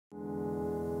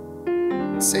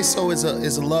Say So is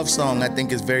a love song. I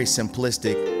think it's very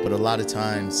simplistic, but a lot of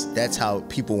times that's how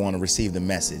people want to receive the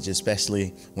message,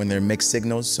 especially when they're mixed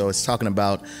signals. So it's talking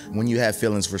about when you have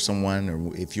feelings for someone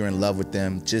or if you're in love with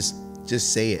them, just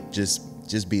say it.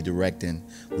 Just be direct and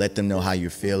let them know how you're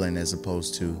feeling, as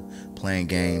opposed to playing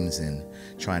games and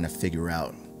trying to figure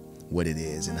out what it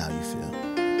is and how you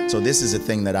feel. So this is a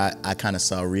thing that I kind of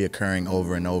saw reoccurring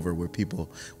over and over, where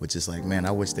people were just like, man,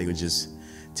 I wish they would just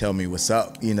tell me what's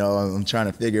up. You know, I'm trying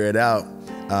to figure it out.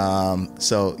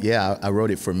 So yeah, I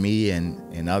wrote it for me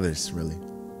and others, really.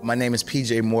 My name is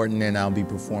PJ Morton, and I'll be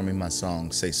performing my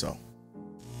song, Say So.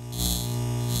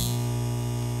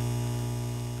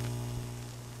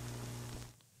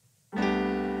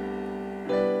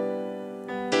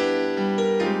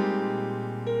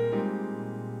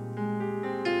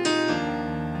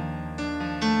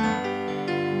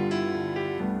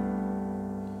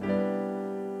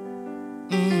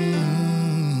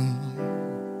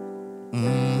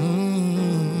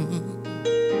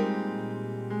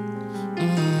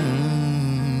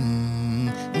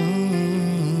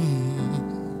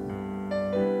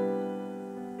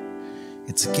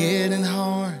 It's getting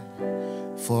hard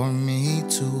for me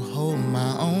to hold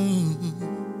my own.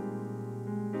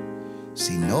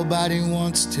 See, nobody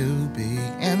wants to be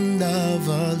in love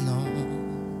alone.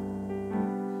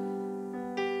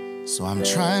 So I'm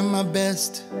trying my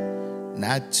best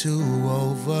not to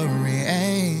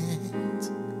overreact.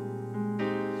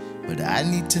 But I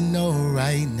need to know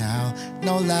right now,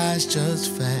 no lies,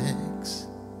 just facts.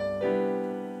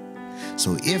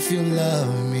 So if you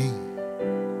love me,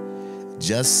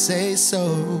 just say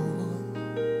so.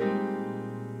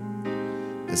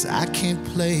 'Cause I can't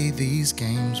play these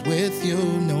games with you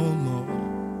no more.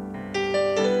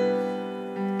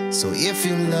 So if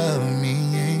you love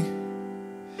me,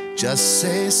 just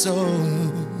say so.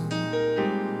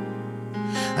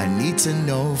 I need to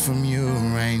know from you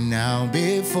right now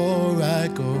before I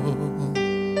go.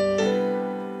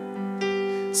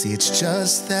 See, it's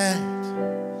just that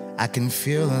I can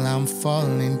feel I'm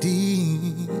falling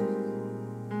deep.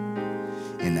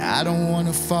 And I don't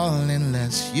wanna fall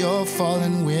unless you're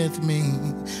falling with me.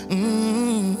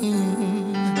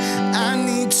 I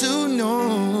need to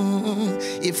know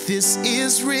if this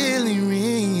is really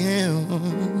real,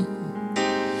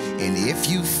 and if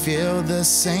you feel the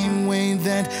same way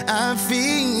that I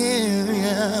feel.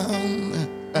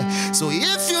 So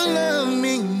if you love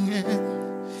me,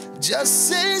 just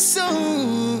say so.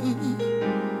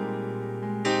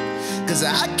 'Cause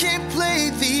I can't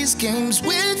play these games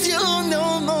with you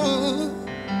no more.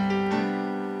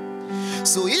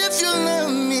 So if you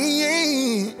love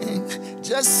me,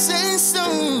 just say so.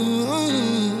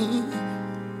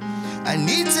 I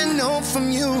need to know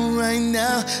from you right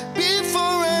now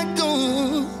before I go.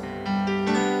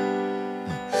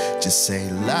 Just say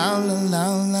la la la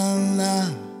la la,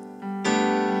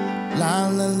 la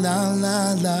la la la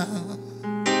la,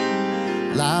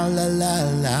 la la la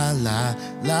la la,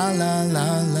 la la la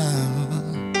la,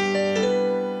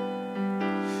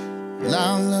 la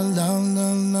la la la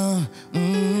la,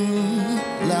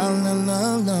 la la la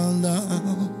la la,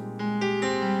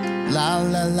 la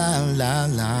la la la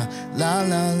la, la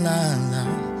la la la.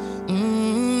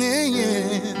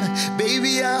 Yeah.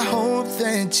 Baby, I hope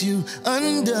that you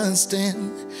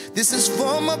understand. This is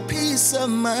for my peace of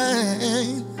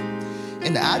mind.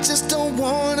 And I just don't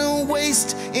wanna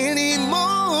waste any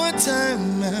more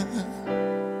time.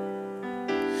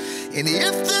 And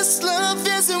if this love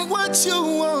isn't what you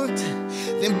want,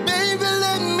 then baby,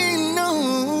 let me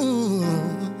know.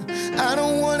 I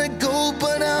don't wanna go,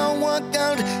 but I'll walk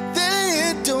out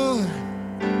that door.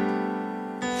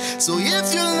 So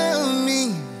if you love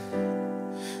me,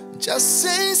 just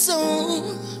say so.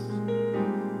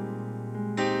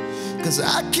 'Cause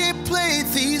I can't play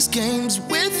these games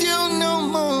with you no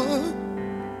more.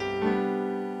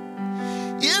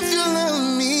 If you love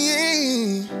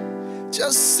me,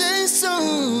 just say so.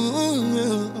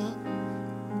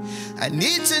 I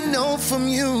need to know from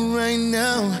you right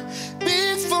now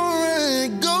before I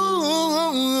go.